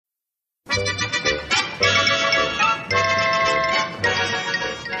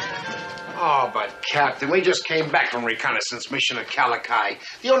Captain, we just came back from reconnaissance mission at Calakai.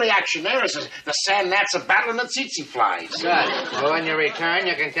 The only action there is the sand gnats are battling the tsetse flies. Good. Well, when you return,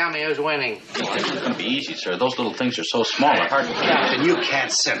 you can tell me who's winning. Well, it's going to be easy, sir. Those little things are so small, they're hard to catch. Captain, you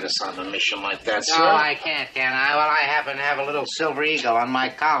can't send us on a mission like that, sir. No, I can't, can I? Well, I happen to have a little silver eagle on my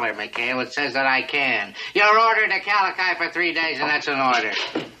collar, McHale. It says that I can. You're ordered to Calakai for 3 days, and that's an order.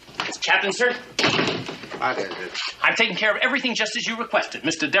 Captain, sir? What is it? I've taken care of everything just as you requested.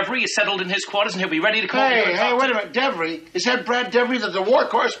 Mr. Devery is settled in his quarters, and he'll be ready to call you. Hey, wait a minute. Devery? Is that Brad Devery, the war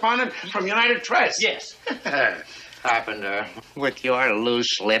correspondent from United Press? Yes. Carpenter, with your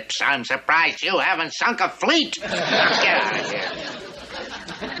loose lips, I'm surprised you haven't sunk a fleet. Get out of here.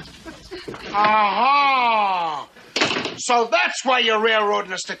 Aha! So that's why you're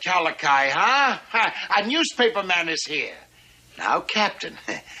railroading us to Calakai, huh? A newspaper man is here. Now, Captain,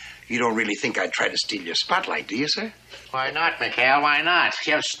 you don't really think I'd try to steal your spotlight, do you, sir? Why not, McHale? Why not?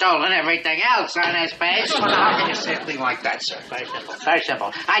 You've stolen everything else on this page. Well, how can you say a thing like that, sir? Very simple. Very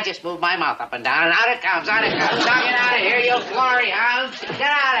simple. I just moved my mouth up and down, and out it comes, out it comes. Now get out of here, you glory hounds. Get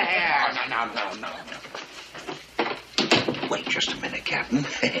out of here. No. Wait just a minute, Captain.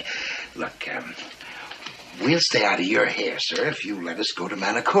 Look, we'll stay out of your hair, sir, if you let us go to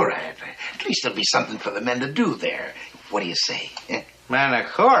Manakura. At least there'll be something for the men to do there. What do you say?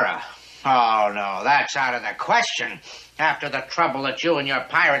 Manakura? Oh, no, that's out of the question. After the trouble that you and your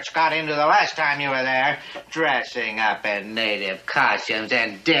pirates got into the last time you were there, dressing up in native costumes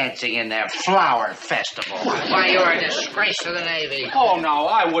and dancing in their flower festival. Why, you're a disgrace to the Navy. Oh, no,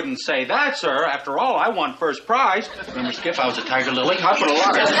 I wouldn't say that, sir. After all, I won first prize. Remember, Skip, I was a Tiger Lily. I put a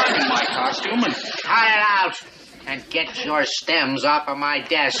lot of time in my costume and... Cut it out and get your stems off of my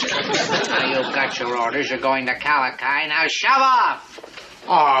desk. Now, you've got your orders. You're going to Calakai. Now, shove off.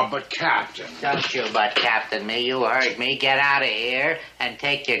 Oh, but Captain. Don't you but Captain me. You heard me. Get out of here and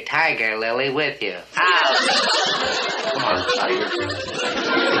take your Tiger Lily with you. Out.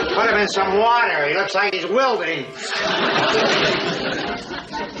 Put him in some water. He looks like he's wilting.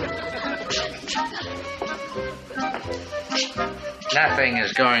 Nothing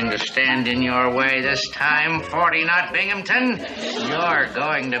is going to stand in your way this time, 40-knot Binghamton. You're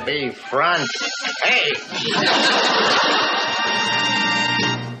going to be front. Hey!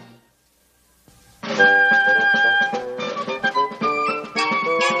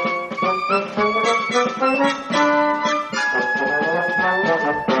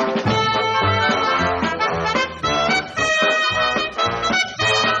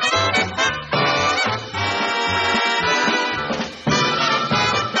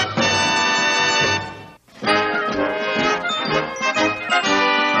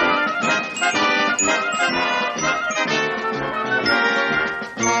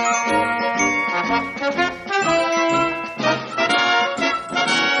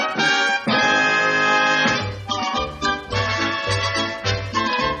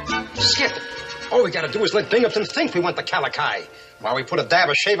 All we gotta do is let Binghamton think we went to Calakai, while we put a dab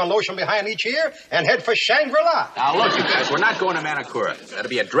of shaving lotion behind each ear and head for Shangri-La. Now, look, you guys, we're not going to Manakura. That'll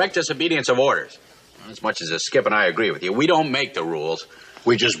be a direct disobedience of orders. As much as Skip and I agree with you, we don't make the rules.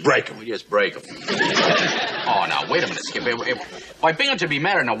 We just break them. We just break them. Oh, now, wait a minute, Skip. Why, Binghamton be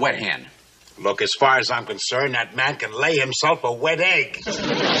mad in a wet hen? Look, as far as I'm concerned, that man can lay himself a wet egg.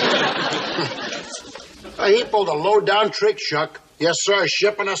 He pulled a low-down trick, Shuck. Yes, sir,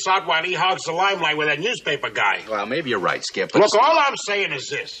 shipping us out while he hogs the limelight with that newspaper guy. Well, maybe you're right, Skip. But look, all I'm saying is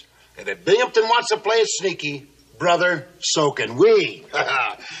this. That if Binghamton wants to play it sneaky, brother, so can we.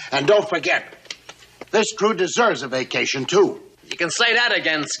 And don't forget, this crew deserves a vacation, too. You can say that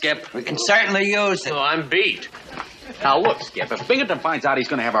again, Skip. We can certainly use it. Oh, I'm beat. Now, look, Skip, if Binghamton finds out he's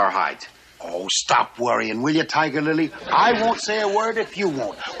going to have our hides. Oh, stop worrying, will you, Tiger Lily? I won't say a word if you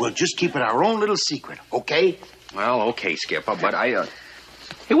won't. We'll just keep it our own little secret, okay? Well, okay, Skip, but Hey,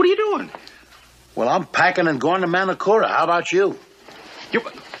 what are you doing? Well, I'm packing and going to Manakura. How about you? Hey,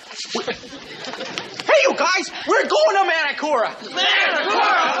 you guys! We're going to Manakura!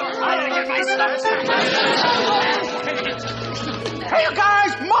 Manakura! I gotta get my stuff. Hey, you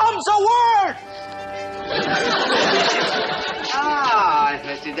guys! Mom's a word! Ah,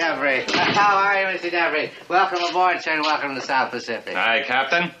 Mr. Devery. How are you, Mr. Devery? Welcome aboard, sir, and welcome to the South Pacific. Hi,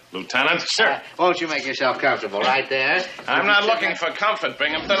 Captain. Lieutenant. Sir. Won't you make yourself comfortable right there? I'm not looking for comfort,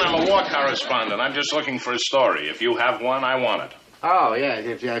 Binghamton. I'm a war correspondent. I'm just looking for a story. If you have one, I want it. Oh, yes,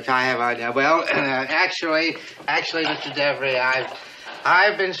 if I have idea. Well, actually, Mr. Devery,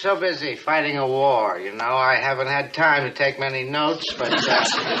 I've been so busy fighting a war, you know, I haven't had time to take many notes, but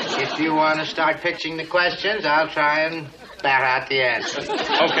if you want to start pitching the questions, I'll try and bat out the answer.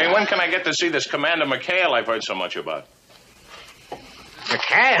 Okay, when can I get to see this Commander McHale I've heard so much about?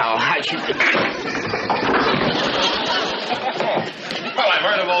 McHale? Well, I've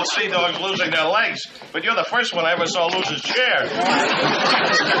heard of old sea dogs losing their legs, but you're the first one I ever saw lose his chair. Are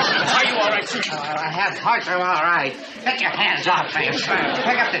you all right, sir? I have heart. I'm all right. Get your hands off me.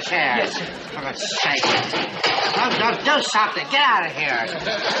 Pick up the chair. Yes, sir. For God's sake. Don't do something. Get out of here.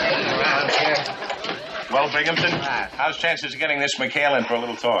 Hanging around here. Well, Binghamton, how's chances of getting this McHale in for a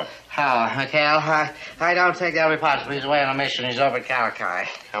little talk? Oh, McHale, I don't think that'll be possible. He's away on a mission. He's over at Calakai.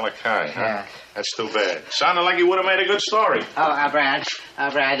 Calakai, huh? Yeah. That's too bad. Sounded like you would have made a good story. Oh, Brad,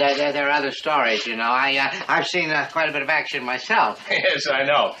 there are other stories, you know. I've seen quite a bit of action myself. Yes, I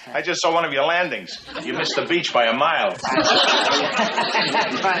know. I just saw one of your landings. You missed the beach by a mile. That's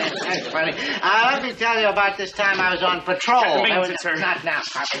funny. Let me tell you about this time I was on patrol. Not now,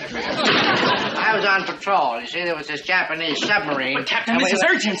 Captain. I was on patrol. You see, there was this Japanese submarine. But, Captain, this is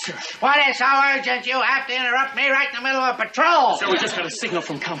urgent, sir. What is so urgent? You have to interrupt me right in the middle of a patrol. Sir, we just got a signal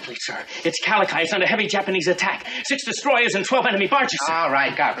from Complete, sir. It's Calakai. It's under heavy Japanese attack. 6 destroyers and 12 enemy barges, sir. All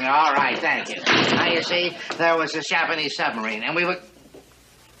right, Captain. All right, thank you. Now, you see, there was this Japanese submarine, and we were...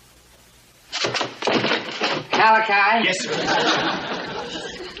 Calakai? Yes, sir.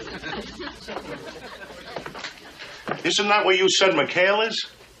 Isn't that where you said McHale is?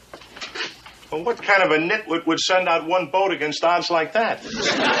 Well, what kind of a nitwit would send out one boat against odds like that?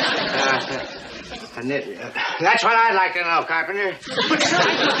 That's what I'd like to know, Carpenter. But, sir,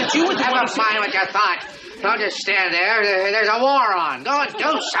 I thought that you would... Never mind what you thought. Don't just stand there. There's a war on. Go and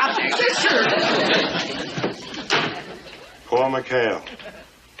do something. Yes, sir. Poor McHale.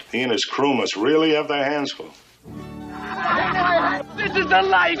 He and his crew must really have their hands full. This is the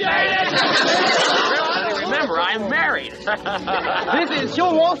life, man. Remember, I'm married. This is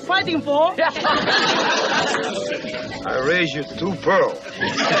your worth fighting for. I raised you 2 pearls.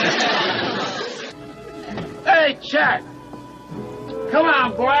 Hey, Chad. Come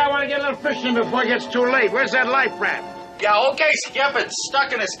on, boy. I want to get a little fishing before it gets too late. Where's that life raft? Yeah, okay, Skip. It's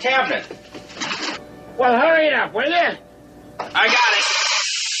stuck in his cabinet. Well, hurry it up, will you? I got it.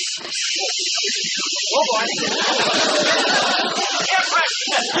 Oh, boy.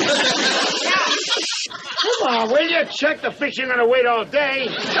 Come on, will you? Check the fish ain't gonna wait all day.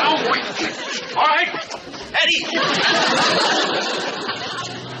 Don't wait. All right. Eddie.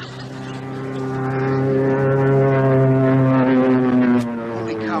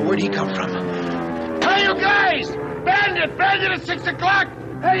 Holy cow, where'd he come from? Hey, you guys! Bandit! Bandit at 6 o'clock!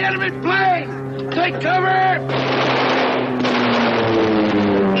 Hey, enemy plane! Take cover!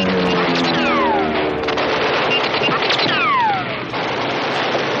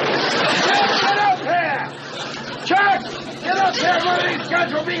 Get up here! Chuck! Get up here! One of these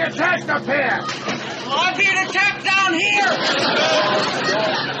guns will be attacked up here! I'm being attacked down here.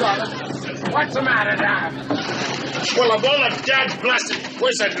 What's the matter now? Well, of all of Dad's blessed,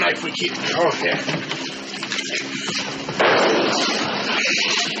 where's that knife we keep? Oh, here.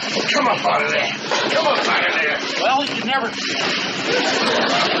 Come up out of there. Come up out of there. Well, you never...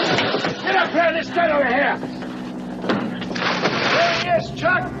 Get up here, this gun over here! There he is,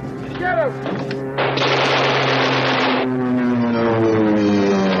 Chuck! Get him!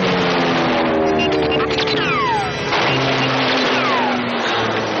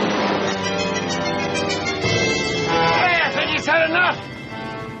 Hey, I think he's had enough!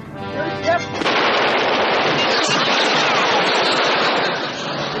 Yep.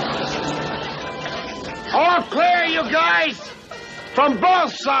 All clear, you guys! From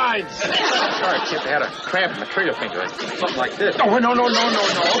both sides! Sorry, Kip, I had a cramp in the trigger finger. Something like this. No.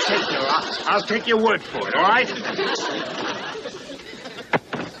 Okay, sir. I'll take your word for it, all right?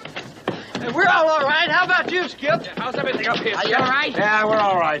 Hey, we're all right. How about you, Skip? How's everything up here? Are you all right? Yeah, we're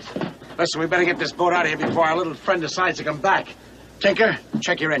all right. Listen, we better get this boat out of here before our little friend decides to come back. Tinker,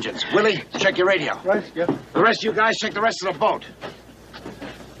 check your engines. Willie, check your radio. Right, Skip. The rest of you guys, check the rest of the boat.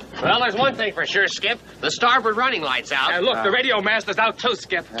 Well, there's one thing for sure, Skip. The starboard running light's out. Look, the radio master's out too,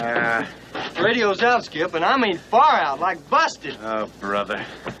 Skip. Radio's out, Skip, and I mean far out, like busted. Oh, brother.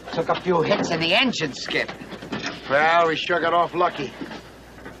 Took a few hits in the engine, Skip. Well, we sure got off lucky.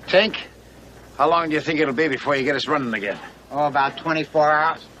 Tink, how long do you think it'll be before you get us running again? Oh, about 24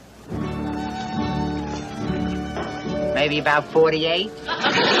 hours. Maybe about 48.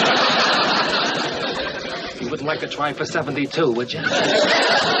 You wouldn't like to try for 72, would you?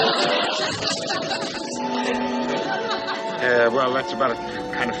 Well, that's about the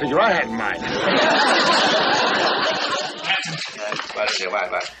kind of figure I had in mind. Captain.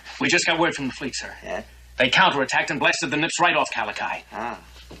 We just got word from the fleet, sir. Yeah? They counterattacked and blasted the nips right off Calakai. Ah.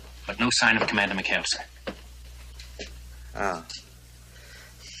 But no sign of Commander McHales, sir. Oh.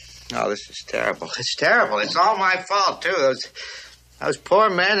 Oh, this is terrible. It's terrible. It's all my fault, too. Those poor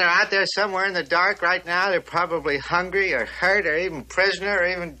men are out there somewhere in the dark right now. They're probably hungry or hurt or even prisoner or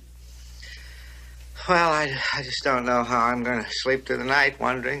even... Well, I just don't know how I'm going to sleep through the night,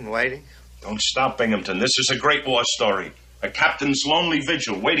 wondering, waiting. Don't stop, Binghamton. This is a great war story. A captain's lonely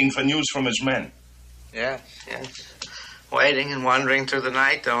vigil, waiting for news from his men. Yes. Waiting and wondering through the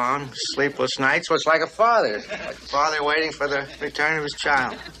night, the long, sleepless nights. Well, it's like a father. Like a father waiting for the return of his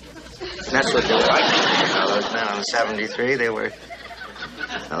child. And that's what they were like. You know, those men on 73, they were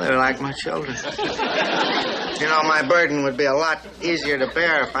like my children. You know, my burden would be a lot easier to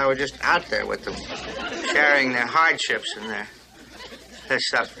bear if I were just out there with them, sharing their hardships and their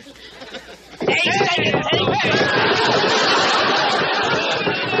suffering. What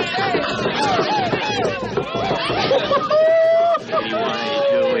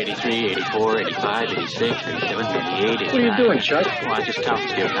are you doing, Chuck? Well, I just counted,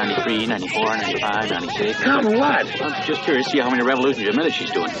 Skip. 93, 94, 95, 96. Counting what? I'm just curious to see how many revolutions a minute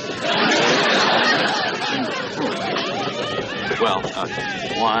she's doing. Well,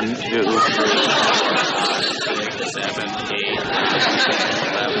 1, 2, 3, 4, 5, 6, 7, 8, 9,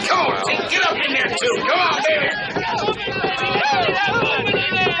 10, 11, 12. Get up in there, too. Come on, baby.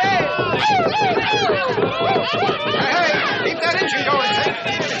 Hey, keep that engine going, Hank.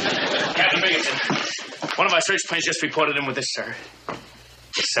 Captain Binghamton, one of our search planes just reported in with this, sir.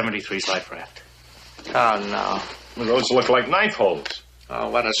 It's 73's life raft. Oh, no. Well, those look like knife holes. Oh,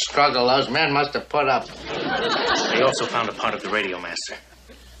 what a struggle those men must have put up. They also found a part of the radio master.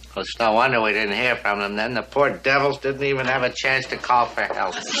 Well, it's no wonder we didn't hear from them then. The poor devils didn't even have a chance to call for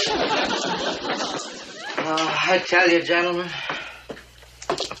help. Oh, I tell you, gentlemen,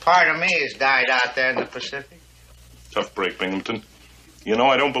 a part of me has died out there in the Pacific. Tough break, Binghamton. You know,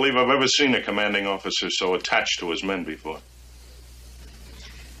 I don't believe I've ever seen a commanding officer so attached to his men before.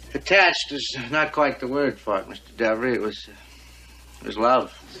 Attached is not quite the word for it, Mr. Devery. It was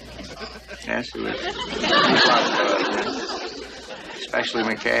love. Yes, it was love for us. Especially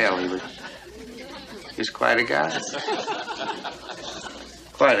McHale. He was quite a guy.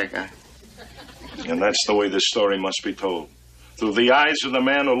 Quite a guy. And that's the way this story must be told. Through the eyes of the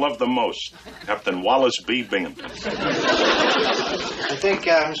man who loved them most, Captain Wallace B. Binghamton. I think,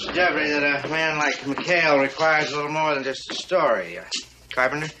 Mr. Devery, that a man like McHale requires a little more than just a story.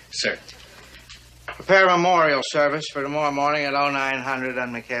 Carpenter? Sir. Prepare a memorial service for tomorrow morning at 0900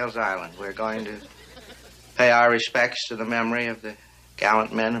 on McHale's Island. We're going to pay our respects to the memory of the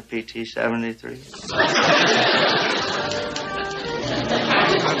gallant men of PT 73. We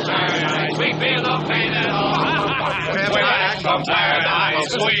feel no pain at all. We're back from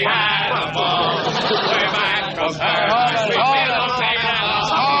paradise. We had a ball. We're back from paradise. We feel no pain at all.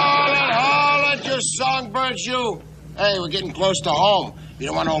 Hold it, you songbirds, you. Hey, we're getting close to home. You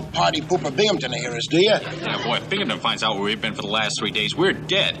don't want old party pooper Binghamton to hear us, do you? Yeah, boy, if Binghamton finds out where we've been for the last 3 days, we're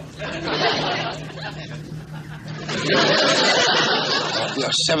dead. You're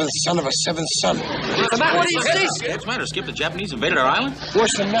a seventh son of a seventh son. What's the matter? What do you say? What's the matter? Skip, the Japanese invaded our island?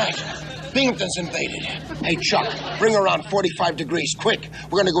 Worse than that. Binghamton's invaded. Hey, Chuck, bring around 45 degrees, quick.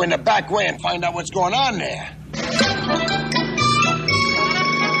 We're going to go in the back way and find out what's going on there.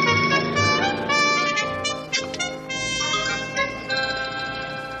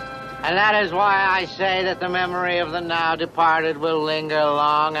 And that is why I say that the memory of the now departed will linger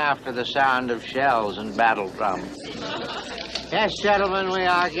long after the sound of shells and battle drums. Yes, gentlemen, we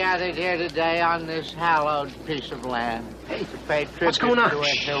are gathered here today on this hallowed piece of land to pay tribute to a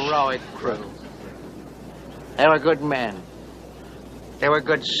heroic crew. They were good men. They were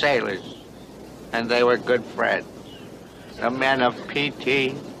good sailors. And they were good friends. The men of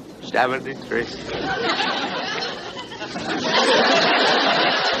PT 73.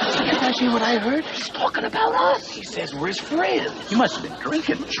 You see what I heard? He's talking about us. He says we're his friends. You must have been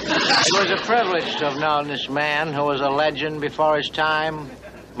drinking. It was a privilege to have known this man who was a legend before his time.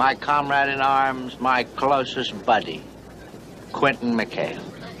 My comrade in arms, my closest buddy, Quentin McHale.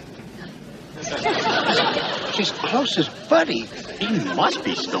 His closest buddy. He must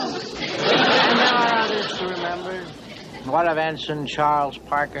be stoned. And there are others to remember. What of Ensign Charles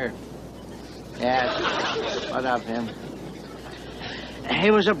Parker? Yes, what of him?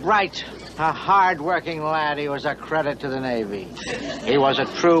 He was a bright, a hard-working lad. He was a credit to the Navy. He was a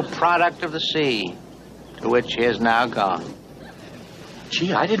true product of the sea, to which he is now gone.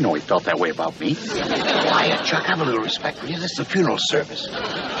 Gee, I didn't know he felt that way about me. Quiet, Chuck. Have a little respect for you. This is a funeral service.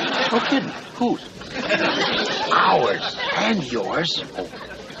 No kidding. Whose? Ours. And yours. Oh.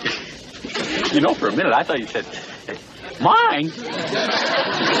 You know, for a minute, I thought you said, mine.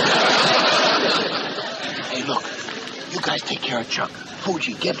 Hey, look. You guys take care of Chuck.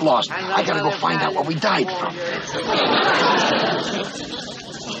 Fuji, get lost. I gotta go find out where we died from.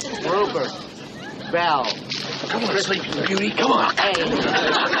 Rupert. Bell. Come on, Sleeping Beauty. Come on. Hey.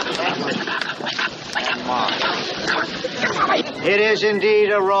 It is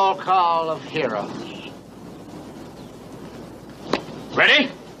indeed a roll call of heroes. Ready?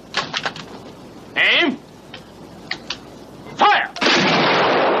 Aim. Fire!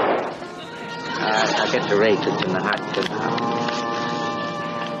 I'll get the Wreath. It's in the hot tub.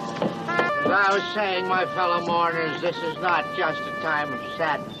 As I was saying, my fellow mourners, this is not just a time of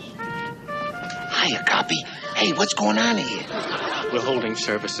sadness. Hiya, Copy. Hey, what's going on here? We're holding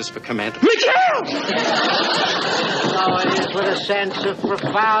services for Commander. McHales! Oh, it is with a sense of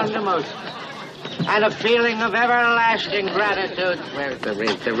profound emotion and a feeling of everlasting gratitude. Where's the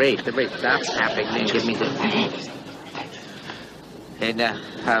Wreath? The Wreath. Stop tapping and give me the... And, that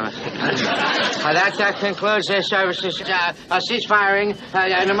concludes their services. Cease firing.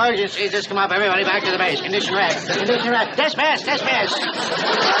 An emergency. Just come up. Everybody back to the base. Condition red. Dismiss.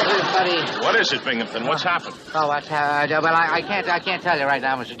 Everybody. What is it, Binghamton? What's happened? Oh, well, I can't tell you right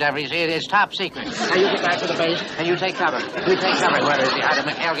now, Mr. Devries. It's top secret. Now, you get back to the base, and you take cover. Where is he? How did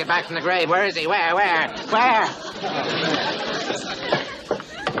McHale get back from the grave? Where is he? Where?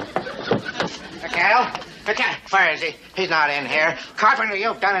 McHale? Where is he? He's not in here. Carpenter,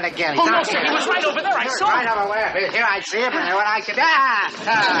 you've done it again. He's not sir, he was right over there. I saw him. Right over where? Here, I see him, and what I can...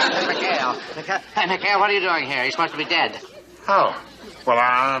 McHale. Hey, McHale, what are you doing here? He's supposed to be dead. Oh. Well,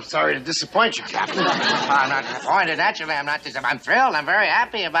 I'm sorry to disappoint you, Captain. I'm not disappointed, naturally. I'm thrilled. I'm very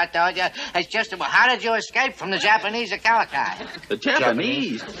happy about that. It's just, how did you escape from the Japanese at Calakai? The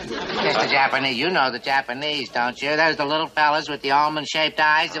Japanese? Yes, the Japanese. You know the Japanese, don't you? There's the little fellas with the almond-shaped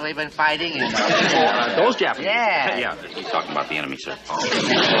eyes that we've been fighting. Those Japanese? Yeah. Yeah, he's talking about the enemy, sir.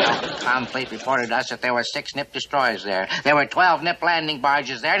 Tom Fleet reported us that there were 6 Nip destroyers there. There were 12 Nip landing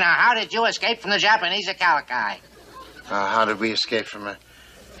barges there. Now, how did you escape from the Japanese at Calakai? How did we escape from it?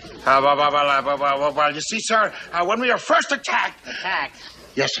 Well, you see, sir, when we were first attacked... Attacked?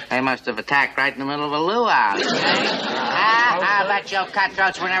 Yes, sir. They must have attacked right in the middle of a luau. I'll let you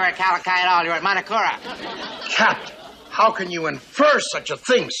cutthroats were never at Calakai at all. You're at Manakura. Captain, how can you infer such a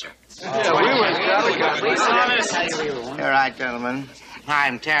thing, sir? You're right, gentlemen.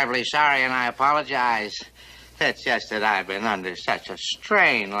 I'm terribly sorry, and I apologize. It's just that I've been under such a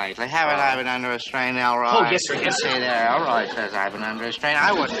strain lately. Haven't I been under a strain, Elroy? Oh, yes, sir. See there, Elroy says I've been under a strain.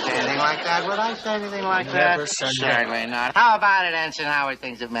 I wouldn't say anything like that. Would I say anything like that? Never said that. Certainly not. How about it, Ensign? How are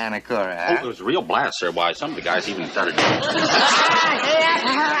things at Manakura? Oh, it was a real blast, sir. Why, some of the guys even started...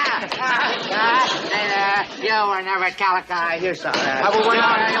 You were never at Calakai. You saw that. You were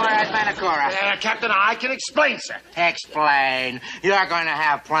at Manakura. Captain, I can explain, sir. Explain. You're going to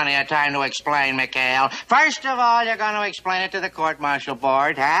have plenty of time to explain, McHale. First of all, you're going to explain it to the court-martial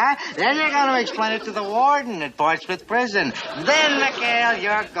board, huh? Then you're going to explain it to the warden at Portsmouth Prison. Then, McHale,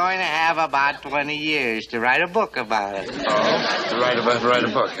 you're going to have about 20 years to write a book about it. Oh, to write a book,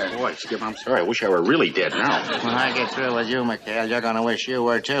 huh? Boy, Skip, I'm sorry. I wish I were really dead now. When I get through with you, McHale, you're going to wish you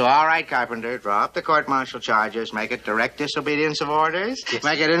were, too. All right, Carpenter, drop the court-martial charges. Make it direct disobedience of orders. Yes.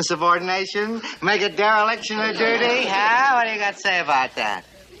 Make it insubordination. Make it dereliction of duty. Huh? What do you got to say about that?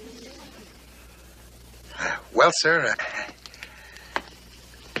 Well, sir,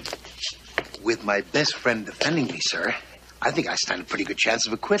 with my best friend defending me, sir, I think I stand a pretty good chance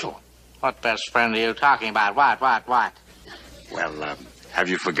of acquittal. What best friend are you talking about? What? Well, have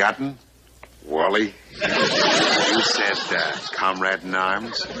you forgotten? Wally? You said comrade in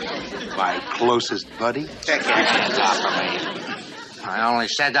arms? My closest buddy? Take your hands off of me. I only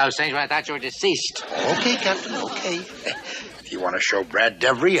said those things when I thought you were deceased. Okay, Captain, okay. If you want to show Brad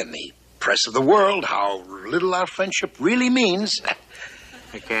Devery and the press of the world how little our friendship really means...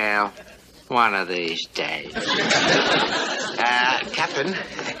 McHale, one of these days. Captain,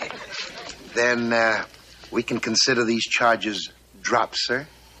 then we can consider these charges dropped, sir?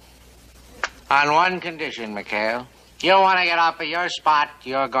 On one condition, McHale. You want to get off of your spot,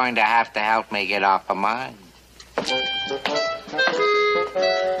 you're going to have to help me get off of mine.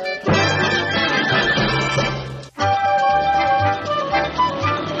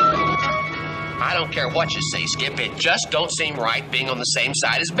 I don't care what you say, Skip. It just don't seem right being on the same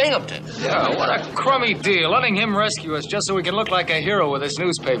side as Binghamton. Yeah, what a crummy deal. Letting him rescue us just so we can look like a hero with this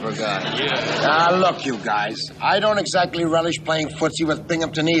newspaper guy. Yeah. Look, you guys. I don't exactly relish playing footsie with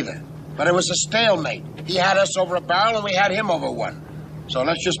Binghamton either. But it was a stalemate. He had us over a barrel and we had him over one. So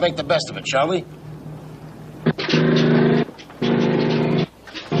let's just make the best of it, shall we?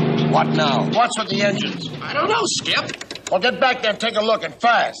 What now? What's with the engines? I don't know, Skip. Well, get back there and take a look, and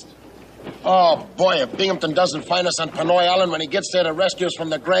fast. Oh, boy, if Binghamton doesn't find us on Panoy Island when he gets there to rescue us from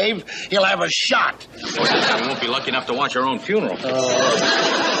the grave, he'll have a shot. We won't be lucky enough to watch our own funeral.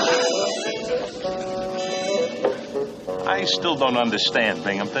 I still don't understand,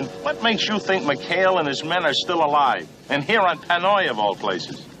 Binghamton. What makes you think McHale and his men are still alive? And here on Panoy, of all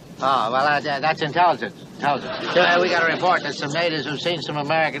places. Oh, well, that's intelligence. We got a report that some natives have seen some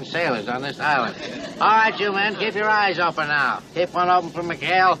American sailors on this island. All right, you men, keep your eyes open now. Keep one open for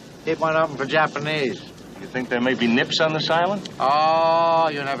McHale, keep one open for Japanese. You think there may be nips on this island? Oh,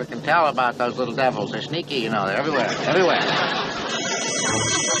 you never can tell about those little devils. They're sneaky, you know. They're everywhere.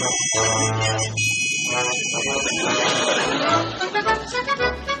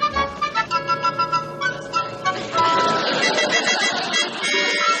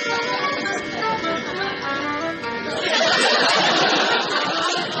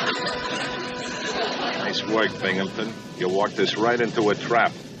 Nice work, Binghamton. You walked us right into a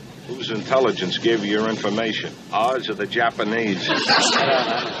trap. Whose intelligence gave you your information? Ours or the Japanese? I don't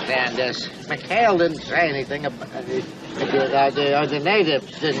understand this. McHale didn't say anything about the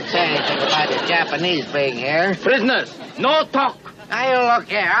natives didn't say anything about the Japanese being here. Prisoners, no talk. Now, you look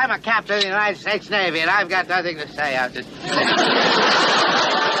here. I'm a captain of the United States Navy, and I've got nothing to say. I'll just...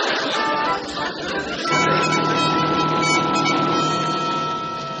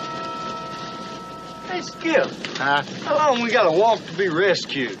 Hey, Skip. Huh? How long we gotta walk to be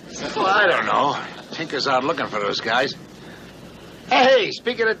rescued? Well, I don't know. Tinker's out looking for those guys. Hey,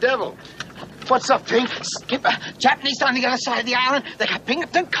 speaking of devil, what's up, Tink? Skipper, Japanese on the other side of the island. They got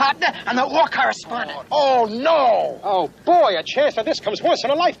Binghamton, Codner, and the war correspondent. Oh, no! Oh, boy, a chance like this comes once in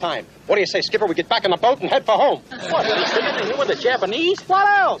a lifetime. What do you say, Skipper? We get back in the boat and head for home. What, are you sticking here with the Japanese? What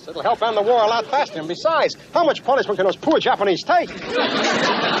else? It'll help end the war a lot faster. And besides, how much punishment can those poor Japanese take?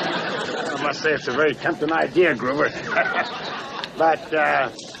 I must say it's a very tempting idea, Gruber. But,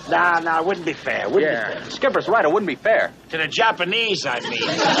 no, it wouldn't be fair. Skipper's right. It wouldn't be fair. To the Japanese, I mean. You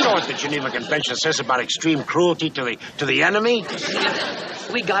know what the Geneva Convention says about extreme cruelty to the enemy?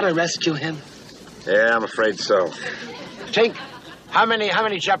 We gotta rescue him. Yeah, I'm afraid so. Tink, how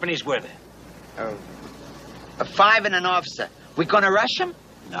many Japanese were there? 5 and an officer. We gonna rush him?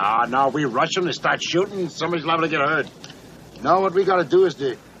 No, we rush them, they start shooting, somebody's liable to get hurt. No, what we gotta do is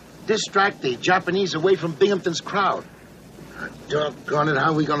to distract the Japanese away from Binghamton's crowd. Doggone it,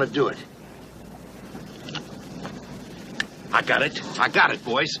 how are we gonna do it? I got it,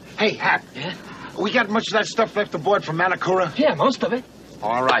 boys. Hey, Hap. Yeah? We got much of that stuff left aboard from Manakura? Yeah, most of it.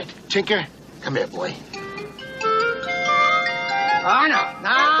 All right. Tinker, come here, boy. Oh, no,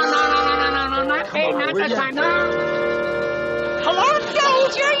 not me, not this time, no. Hello,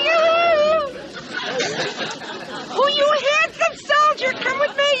 soldier, you! Who you handsome soldier? Come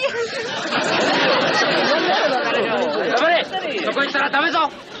with me.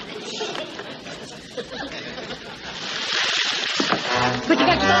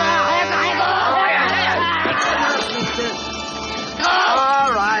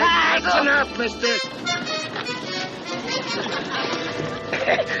 All right, that's enough, mister.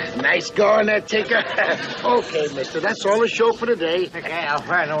 Nice going there, Tinker. Okay, mister, that's all the show for today. McHale,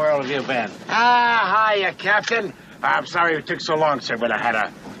 where in the world have you been? Hiya, Captain. I'm sorry it took so long, sir, but I had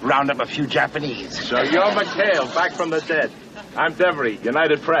to round up a few Japanese. So you're McHale, back from the dead. I'm Devery,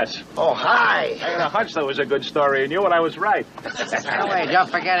 United Press. Oh, hi. I had a hunch that was a good story, and you and I was right. Oh, wait, you're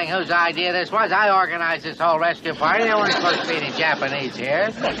forgetting whose idea this was. I organized this whole rescue party. There weren't supposed to be any Japanese here.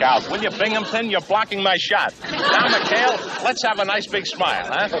 Look out, will you, Binghamton? You're blocking my shot. Now, McHale, let's have a nice big smile,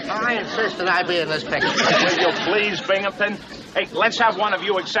 huh? I insist that I be in this picture. Will you please, Binghamton? Hey, let's have one of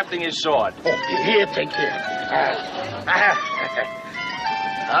you accepting his sword. Oh, here, take care.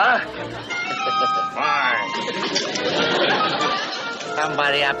 Fine.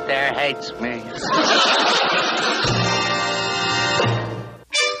 Somebody up there hates me.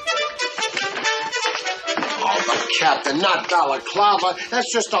 Oh, but Captain, not balaclava.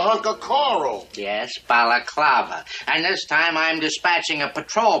 That's just a hunk of coral. Yes, balaclava. And this time I'm dispatching a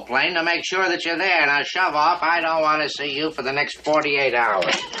patrol plane to make sure that you're there. Now, shove off. I don't want to see you for the next 48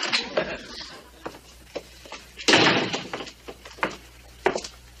 hours.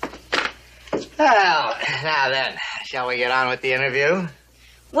 Well, now then, shall we get on with the interview?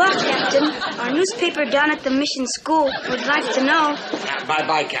 Well, Captain, our newspaper down at the mission school would like to know.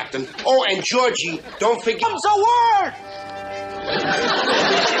 Bye-bye, Captain. Oh, and Georgie, don't forget... Comes a word!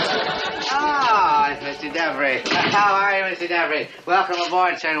 Ah, Mr. Devery. How are you, Mr. Devery? Welcome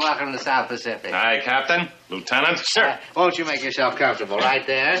aboard, sir, and welcome to the South Pacific. Hi, Captain. Lieutenant. Sir. Won't you make yourself comfortable right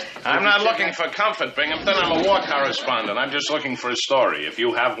there? I'm not looking for comfort, Binghamton. I'm a war correspondent. I'm just looking for a story. If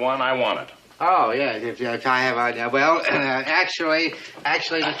you have one, I want it. Oh, yes, if I have idea. Well, actually,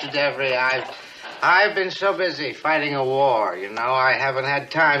 Mr. Devery, I've been so busy fighting a war, you know, I haven't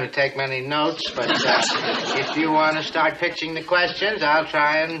had time to take many notes, but if you want to start pitching the questions, I'll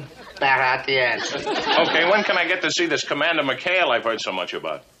try and bat out the answer. Okay, when can I get to see this Commander McHale I've heard so much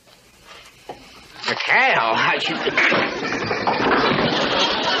about? McHale?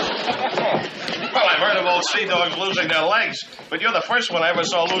 Well, I've heard of old sea dogs losing their legs, but you're the first one I ever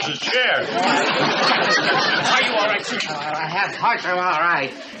saw lose his chair. Are you all right, sir? I have heart, I'm all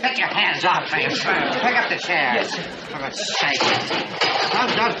right. Get your hands off me. Pick up the chair. Yes, sir. For God's sake.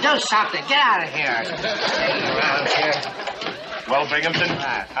 Don't do something. Get out of here. Take you around here. Well, Binghamton,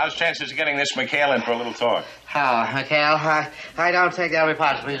 how's chances of getting this McHale in for a little talk? Oh, McHale, I don't think that'll be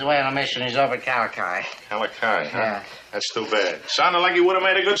possible. He's away on a mission. He's over at Calakai. Calakai, huh? Yeah. That's too bad. Sounded like you would have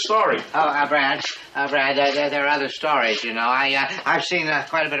made a good story. Oh, Brad, there are other stories, you know. I've seen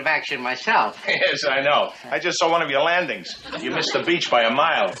quite a bit of action myself. Yes, I know. I just saw one of your landings. You missed the beach by a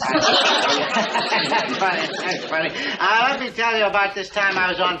mile. That's funny. Let me tell you about this time I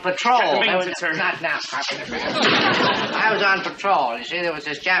was on patrol. Not now, Captain. I was on patrol. You see, there was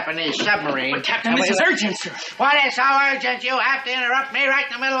this Japanese submarine. But, Captain, this is urgent, sir. What is so urgent? You have to interrupt me right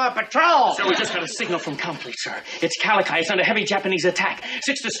in the middle of a patrol. Sir, we just got a signal from Complete, sir. It's Calakai. It's under heavy Japanese attack.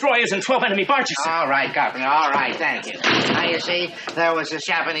 6 destroyers and 12 enemy barges, sir. All right, Governor. All right, thank you. Now, you see, there was this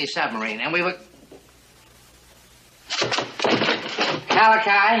Japanese submarine, and we were...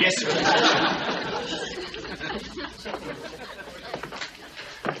 Calakai? Yes, sir.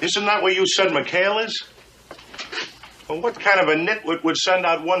 Isn't that where you said McHale is? Well, what kind of a nitwit would send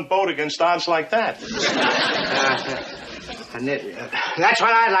out one boat against odds like that? That's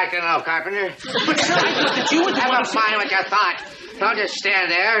what I'd like to know, Carpenter. But, sir, I thought that you were the one... Never mind what you thought. Don't just stand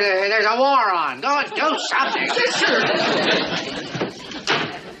there. There's a war on. Go and do something. Yes, sir.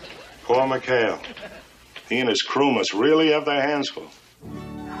 Poor McHale. He and his crew must really have their hands full.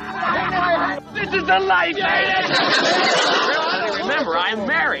 This is the life, man. Remember, I'm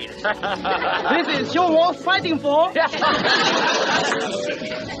married. This is your war fighting for.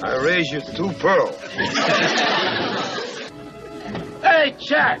 I raised you 2 pearls. Hey,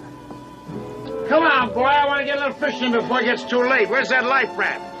 Chad. Come on, boy. I want to get a little fishing before it gets too late. Where's that life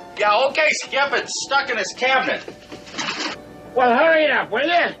raft? Yeah, okay, Skip. It's stuck in his cabinet. Well, hurry it up, will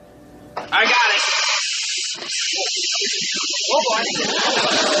you? I got it. Oh, boy.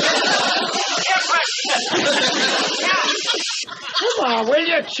 Come on, will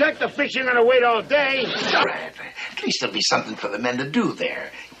you? Check the fish ain't gonna wait all day. All right. At least there'll be something for the men to do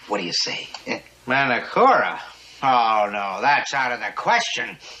there. What do you say? Manakura? Oh, no, that's out of the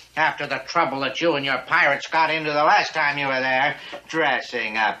question. After the trouble that you and your pirates got into the last time you were there,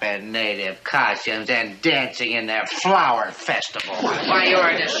 dressing up in native costumes and dancing in their flower festival. Why, you're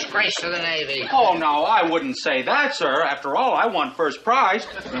a disgrace to the Navy. Oh, no, I wouldn't say that, sir. After all, I won first prize.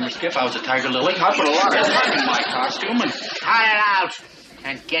 Remember, Skip, I was a tiger lily. I put a lot of time in my costume and... Cut it out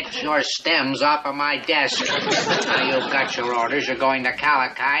and get your stems off of my desk. Now you've got your orders. You're going to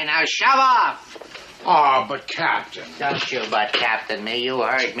Calakai. Now shove off. Oh, but Captain. Don't you but Captain me. You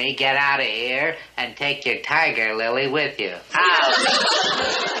heard me. Get out of here and take your tiger lily with you. Out.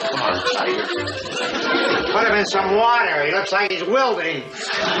 Come on, Tiger. Put him in some water. He looks like he's wilting.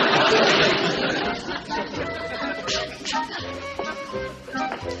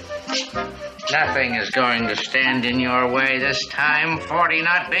 Nothing is going to stand in your way this time,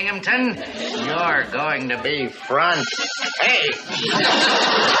 40-knot Binghamton. You're going to be front. Hey!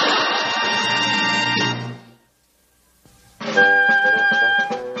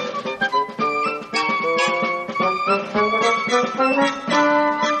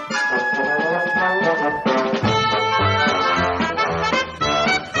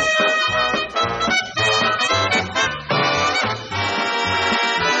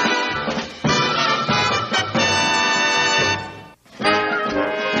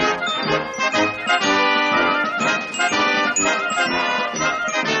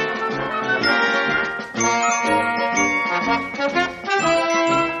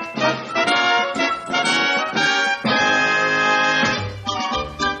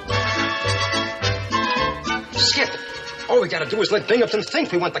 All we gotta do is let Binghamton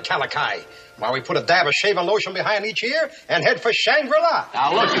think we went to Calakai, while we put a dab of shaving lotion behind each ear and head for Shangri-La.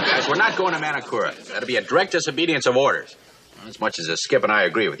 Now, look, you guys, we're not going to Manakura. That'll be a direct disobedience of orders. As much as Skip and I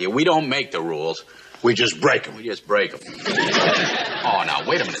agree with you, we don't make the rules. We just break them. We just break them. Oh, now,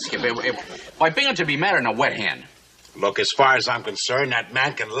 wait a minute, Skip. Why, Binghamton be mad in a wet hand? Look, as far as I'm concerned, that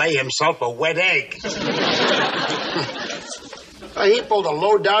man can lay himself a wet egg. He pulled a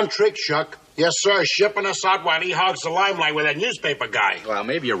low-down trick, Shuck. Yes, sir, shipping us out while he hogs the limelight with that newspaper guy. Well,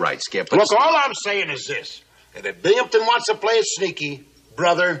 maybe you're right, Skip. But Look, all I'm saying is this. That if Binghamton wants to play it sneaky,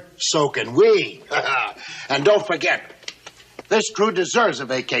 brother, so can we. And don't forget, this crew deserves a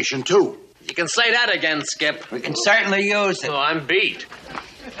vacation, too. You can say that again, Skip. We can certainly use it. Oh, I'm beat.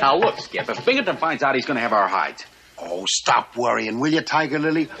 Now, look, Skip, if Binghamton finds out he's going to have our hides. Oh, stop worrying, will you, Tiger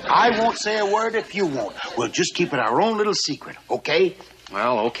Lily? I won't say a word if you won't. We'll just keep it our own little secret, okay?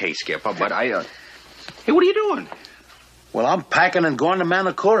 Well, okay, Skip, but Hey, what are you doing? Well, I'm packing and going to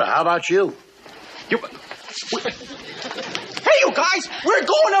Manacora. How about you? Hey, you guys! We're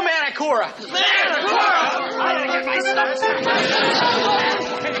going to Manacora! Manacora! I gotta get my stuff.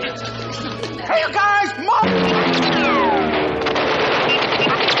 Hey, you guys!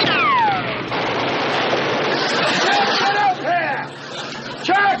 Get up here!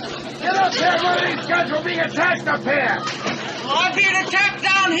 Chuck! Get up here! One of these guys will be attacked up here! I'm being attacked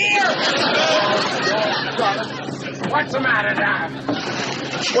down here! What's the matter now?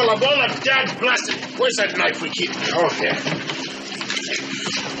 Well, of all of Dad's blessed, where's that knife we keep? Oh, here.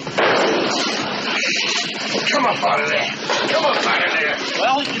 Come up out of there. Come up out of there.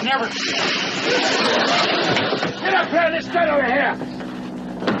 Well, you never... Get up here, this guy over here.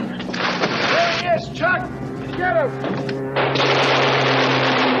 There he is, Chuck. Get him.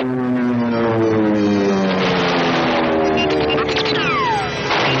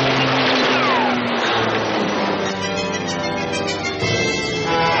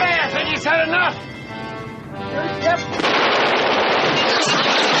 Hey, I think he's had enough. Yep.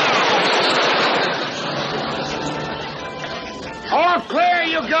 All clear,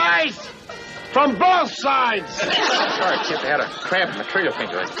 you guys! From both sides! Sorry, Chip, I had a cramp in the trigger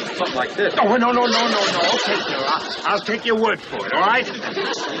finger. Something like this. Oh, no. Okay, Bill. I'll take your word for it, all right?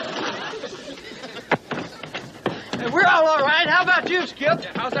 We're all right. How about you, Skip?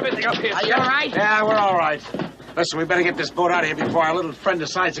 How's everything up here? Are you all right? Yeah, we're all right. Listen, we better get this boat out of here before our little friend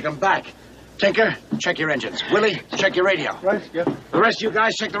decides to come back. Tinker, check your engines. Willie, check your radio. Right, Skip. The rest of you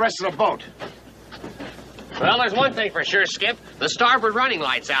guys, check the rest of the boat. Well, there's one thing for sure, Skip. The starboard running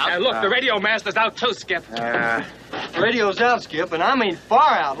light's out. Look, the radio master's out too, Skip. Radio's out, Skip, and I mean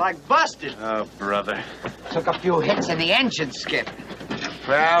far out, like busted. Oh, brother. Took a few hits in the engine, Skip.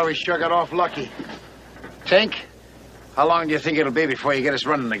 Well, we sure got off lucky. Tink, how long do you think it'll be before you get us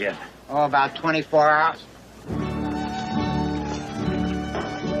running again? Oh, about 24 hours.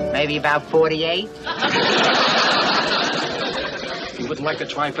 Maybe about 48. You wouldn't like to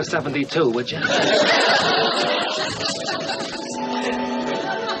try for 72, would you?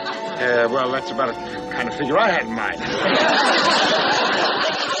 Well, that's about the kind of figure I had in mind.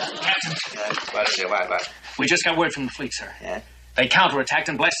 What? We just got word from the fleet, sir. Yeah? They counterattacked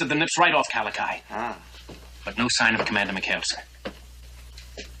and blasted the nips right off Calakai. Ah. But no sign of Commander McHales, sir.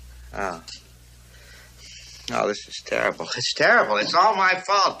 Oh. Oh, this is terrible. It's terrible. It's all my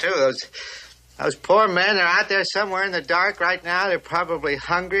fault, too. Those poor men are out there somewhere in the dark right now. They're probably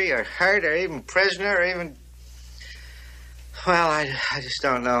hungry or hurt or even prisoner or even... Well, I just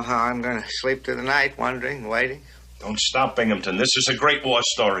don't know how I'm going to sleep through the night, wondering, waiting. Don't stop, Binghamton. This is a great war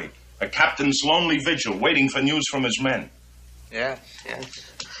story. A captain's lonely vigil, waiting for news from his men. Yes.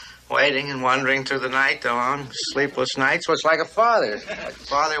 Waiting and wondering through the night, the long, sleepless nights. Well, it's like a father. Like a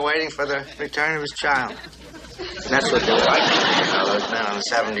father waiting for the return of his child. And that's what they were like. Those men on the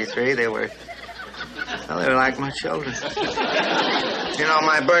 73, they were like my children. You know,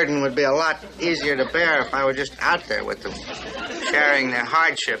 my burden would be a lot easier to bear if I were just out there with them, sharing their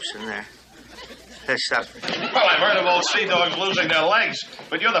hardships and their suffering. Well, I've heard of old sea dogs losing their legs,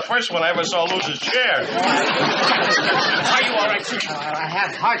 but you're the first one I ever saw lose his chair. Are you all right, sir? I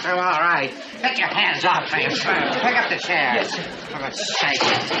have hearts are all right. Get your hands off me. Pick up the chair. Yes, sir. For God's sake.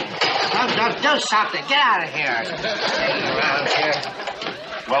 Don't do something. Get out of here. Take you around here.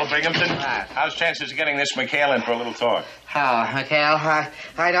 Well, Binghamton, how's chances of getting this McHale in for a little talk? Oh, McHale,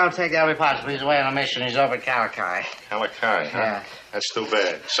 I don't think that'll be possible. He's away on a mission. He's over at Calakai. Calakai, huh? Yeah. That's too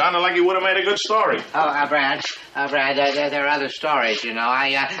bad. Sounded like you would have made a good story. Oh, Brad, there are other stories, you know.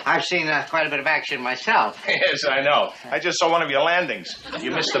 I've seen quite a bit of action myself. Yes, I know. I just saw one of your landings.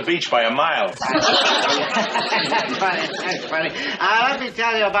 You missed the beach by a mile. That's funny. Let me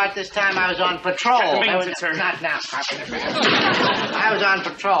tell you about this time I was on patrol. Not now. I was on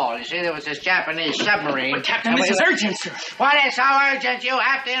patrol. You see, there was this Japanese submarine. But, Captain, this is urgent, sir. What is so urgent? You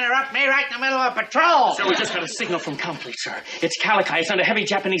have to interrupt me right in the middle of a patrol. Sir, we just got a signal from Complete, sir. It's Calakai. It's under heavy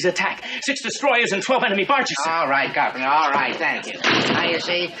Japanese attack. 6 destroyers and 12 enemy barges, sir. All right, Governor. All right, thank you. Now, you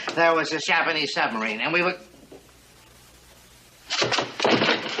see, there was this Japanese submarine, and we were...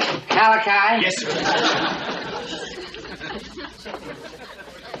 Calakai? Yes, sir.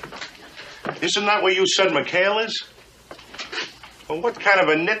 Isn't that where you said McHale is? Well, what kind of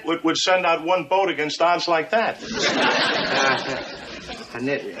a nitwit would send out one boat against odds like that?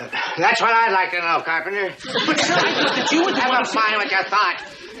 That's what I'd like to know, Carpenter. But sir, I thought that you were the one Never mind what you thought.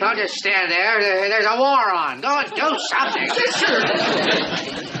 Don't just stand there. There's a war on. Go and do something.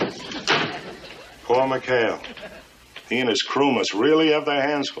 Poor McHale. He and his crew must really have their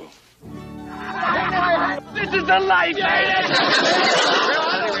hands full. This is the life, man.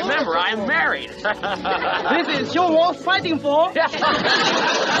 Remember, I'm married. This is your worth fighting for.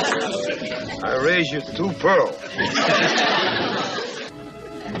 I raised you 2 pearls.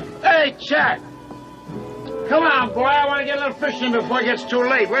 Hey, Chad. Come on, boy. I want to get a little fishing before it gets too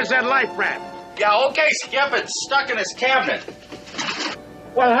late. Where's that life raft? Yeah, okay, Skip. It's stuck in his cabinet.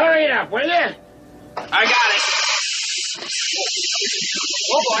 Well, hurry it up, will you? I got it.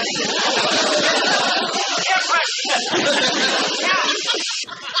 Oh, boy.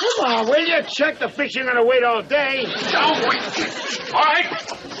 Come on, will you? Check the fish ain't gonna wait all day. Don't wait. All right.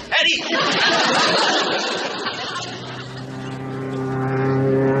 Eddie.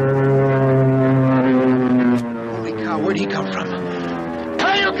 Holy cow, where'd he come from?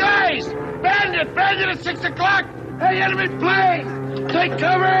 Hey, you guys! Bandit! Bandit at 6 o'clock! Hey, enemy plane! Take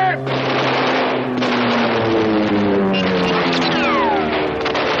cover!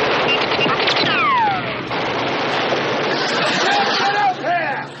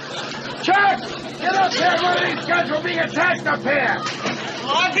 Chuck! Get up here! One of these guys will be attacked up here!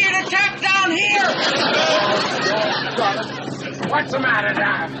 I'm being attacked down here. What's the matter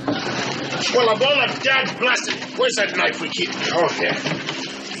now? Well, of all of Dad's blessed, where's that knife we keep? Oh, here.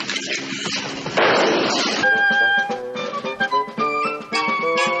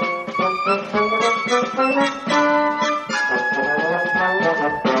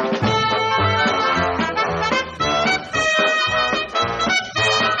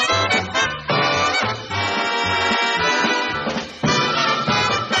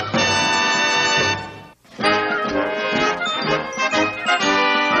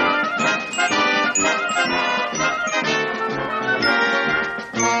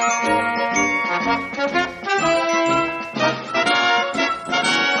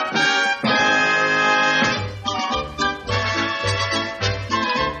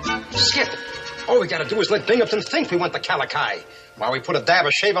 All we gotta do is let Binghamton think we went to Calakai, while we put a dab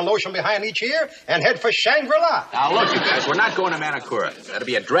of shaving lotion behind each ear and head for Shangri-La. Now, look, you guys, we're not going to Manacora. That'll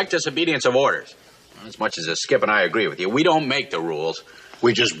be a direct disobedience of orders. As much as Skip and I agree with you, we don't make the rules.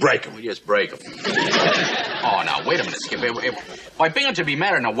 We just break them. We just break them. Oh, now, wait a minute, Skip. Why, Binghamton be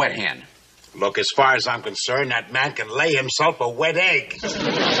mad in a wet hand? Look, as far as I'm concerned, that man can lay himself a wet egg.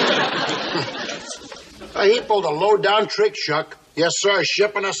 He pulled a low-down trick, Shuck. Yes, sir,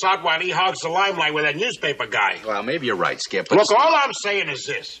 shipping us out while he hogs the limelight with that newspaper guy. Well, maybe you're right, Skip. But look, all I'm saying is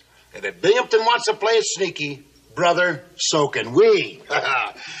this. That if Binghamton wants to play it sneaky, brother, so can we.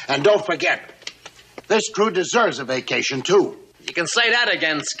 And don't forget, this crew deserves a vacation, too. You can say that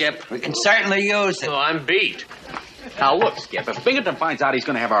again, Skip. We can certainly use it. Oh, I'm beat. Now, look, Skip, if Binghamton finds out he's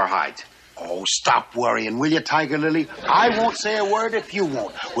going to have our hides. Oh, stop worrying, will you, Tiger Lily? I won't say a word if you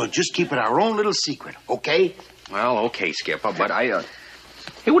won't. We'll just keep it our own little secret, okay? Well, okay, Skip, but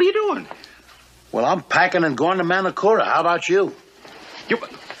Hey, what are you doing? Well, I'm packing and going to Manacora. How about you? Hey,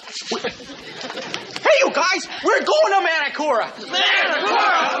 you guys! We're going to Manacora!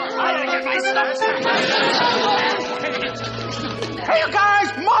 Manacora! I gotta get my stuff. Hey, you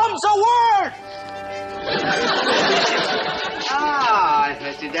guys! Mom's a word! Ah,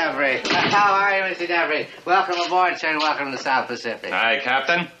 Mr. Devery. How are you, Mr. Devery? Welcome aboard, sir, and welcome to the South Pacific. Hi,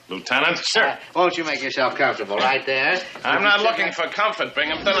 Captain. Lieutenant. Sir. Won't you make yourself comfortable right there? I'm not looking for comfort,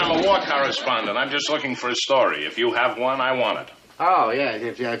 Binghamton. I'm a war correspondent. I'm just looking for a story. If you have one, I want it. Oh, yes,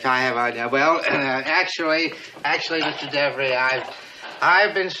 if I have idea. Well, actually, Mr. Devery,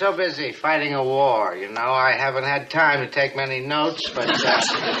 I've been so busy fighting a war, you know, I haven't had time to take many notes, but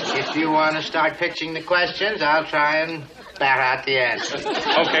if you want to start pitching the questions, I'll try and bat out the answer.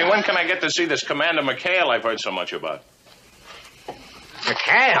 Okay, when can I get to see this Commander McHale I've heard so much about?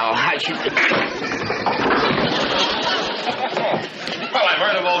 McHale? Well, I've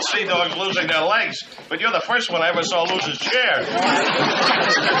heard of old sea dogs losing their legs, but you're the first one I ever saw lose his chair.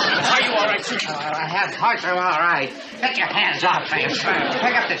 Are you all right, sir? I have heart, I'm all right. Get your hands off me.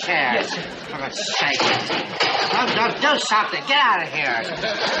 Pick up the chair. Yes, sir. For God's sake. Don't do something. Get out of here.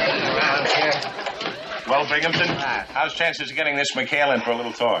 Take you around here. Well, Binghamton, how's chances of getting this McHale in for a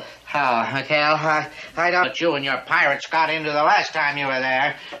little talk? Oh, McHale, I don't know what you and your pirates got into the last time you were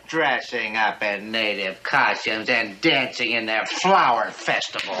there, dressing up in native costumes and dancing in their flower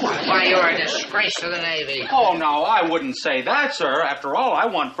festival. Why, you're a disgrace to the Navy. Oh, no, I wouldn't say that, sir. After all, I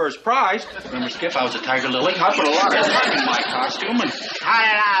won first prize. Remember, Skip, I was a tiger lily. I put a lot of time in my costume and... Cut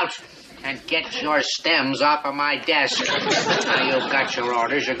it out! And get your stems off of my desk. Now you've got your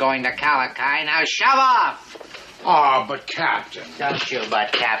orders. You're going to Calakai. Now shove off! Oh, but Captain. Don't you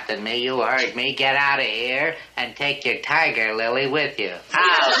but Captain me. You heard me. Get out of here and take your tiger lily with you.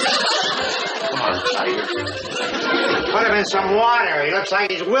 Out! Come on, tiger. Put him in some water. He looks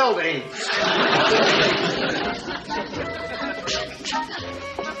like he's wilting.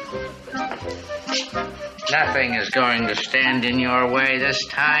 Nothing is going to stand in your way this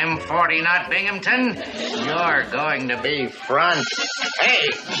time, 40-knot Binghamton. You're going to be front. Hey!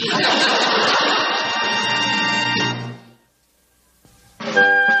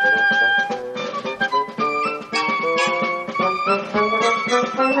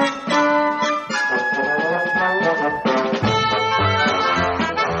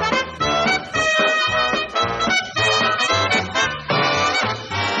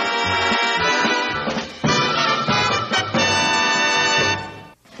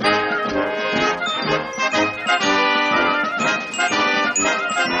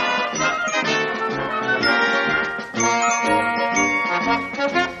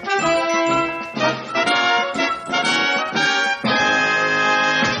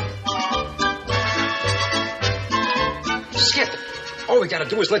 All we gotta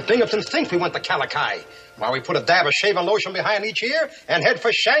do is let Binghamton think we went to Calakai, while we put a dab of shaving lotion behind each ear and head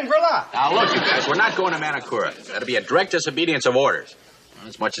for Shangri-La. Now, look, you guys, we're not going to Manakura. That'll be a direct disobedience of orders.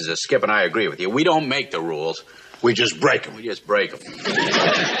 As much as Skip and I agree with you, we don't make the rules. We just break them. We just break them.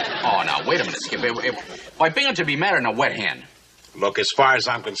 Oh, now, wait a minute, Skip. Why, Binghamton be mad in a wet hand? Look, as far as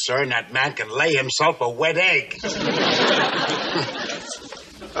I'm concerned, that man can lay himself a wet egg.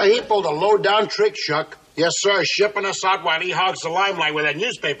 He pulled a low-down trick, Shuck. Yes, sir, shipping us out while he hogs the limelight with that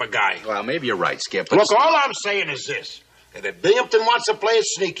newspaper guy. Well, maybe you're right, Skip. Look, all I'm saying is this. That if Binghamton wants to play it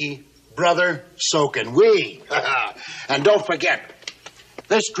sneaky, brother, so can we. And don't forget,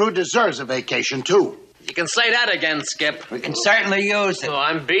 this crew deserves a vacation, too. You can say that again, Skip. We can certainly use it. Oh,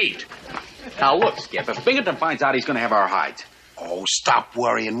 I'm beat. Now, look, Skip, if Binghamton finds out he's going to have our hides. Oh, stop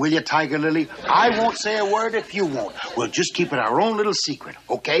worrying, will you, Tiger Lily? I won't say a word if you won't. We'll just keep it our own little secret,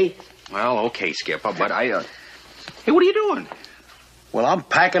 okay? Well, okay, Skip, but Hey, what are you doing? Well, I'm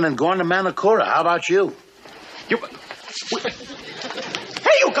packing and going to Manakura. How about you? Hey, you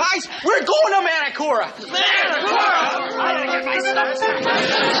guys! We're going to Manakura! Manakura! I gotta get my stuff.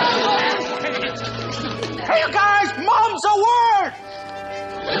 Hey, you guys! Mom's a word!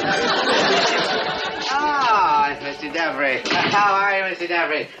 Ah, Mr. Devery. How are you, Mr.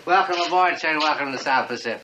 Devery? Welcome aboard, sir, and welcome to the South Pacific.